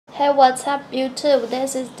Hey, what's up YouTube?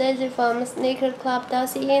 This is Daisy from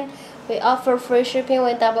sneakerclub.cn. We offer free shipping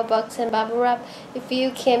with double box and bubble wrap. If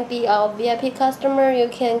you can be a VIP customer, you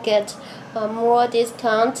can get more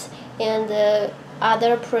discounts and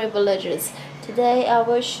other privileges. Today I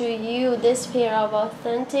will show you this pair of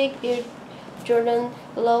authentic Air Jordan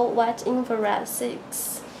low white infrared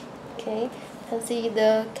 6. Okay, you can see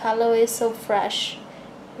the color is so fresh.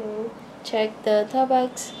 Check the top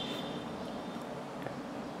box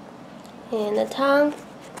and the tongue.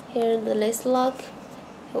 Here the lace lock,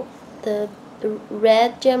 the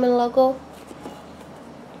red German logo,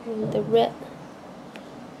 and the red.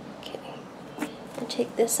 Okay, and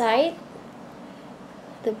check the side,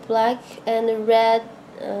 the black and the red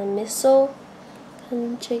missile.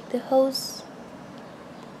 And check the hose.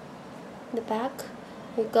 The back,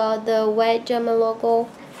 we got the white German logo,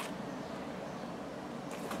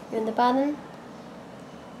 and the button.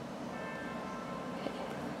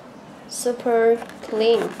 Super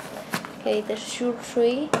clean. Okay, the shoe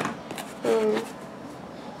tree.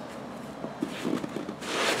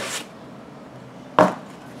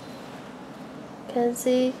 Can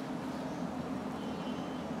see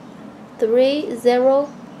 30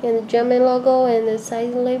 and the German logo and the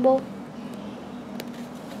size label.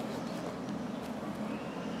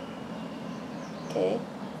 Okay,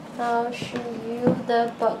 I'll show you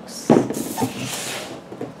the box.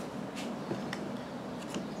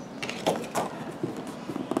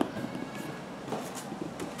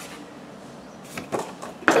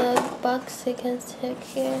 The box you can check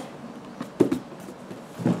here.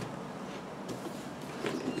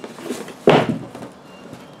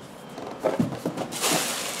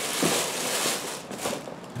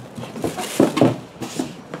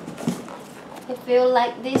 If you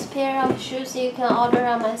like this pair of shoes, you can order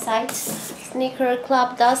on my site,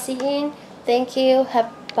 sneakerclub.cn. Thank you.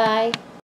 Bye.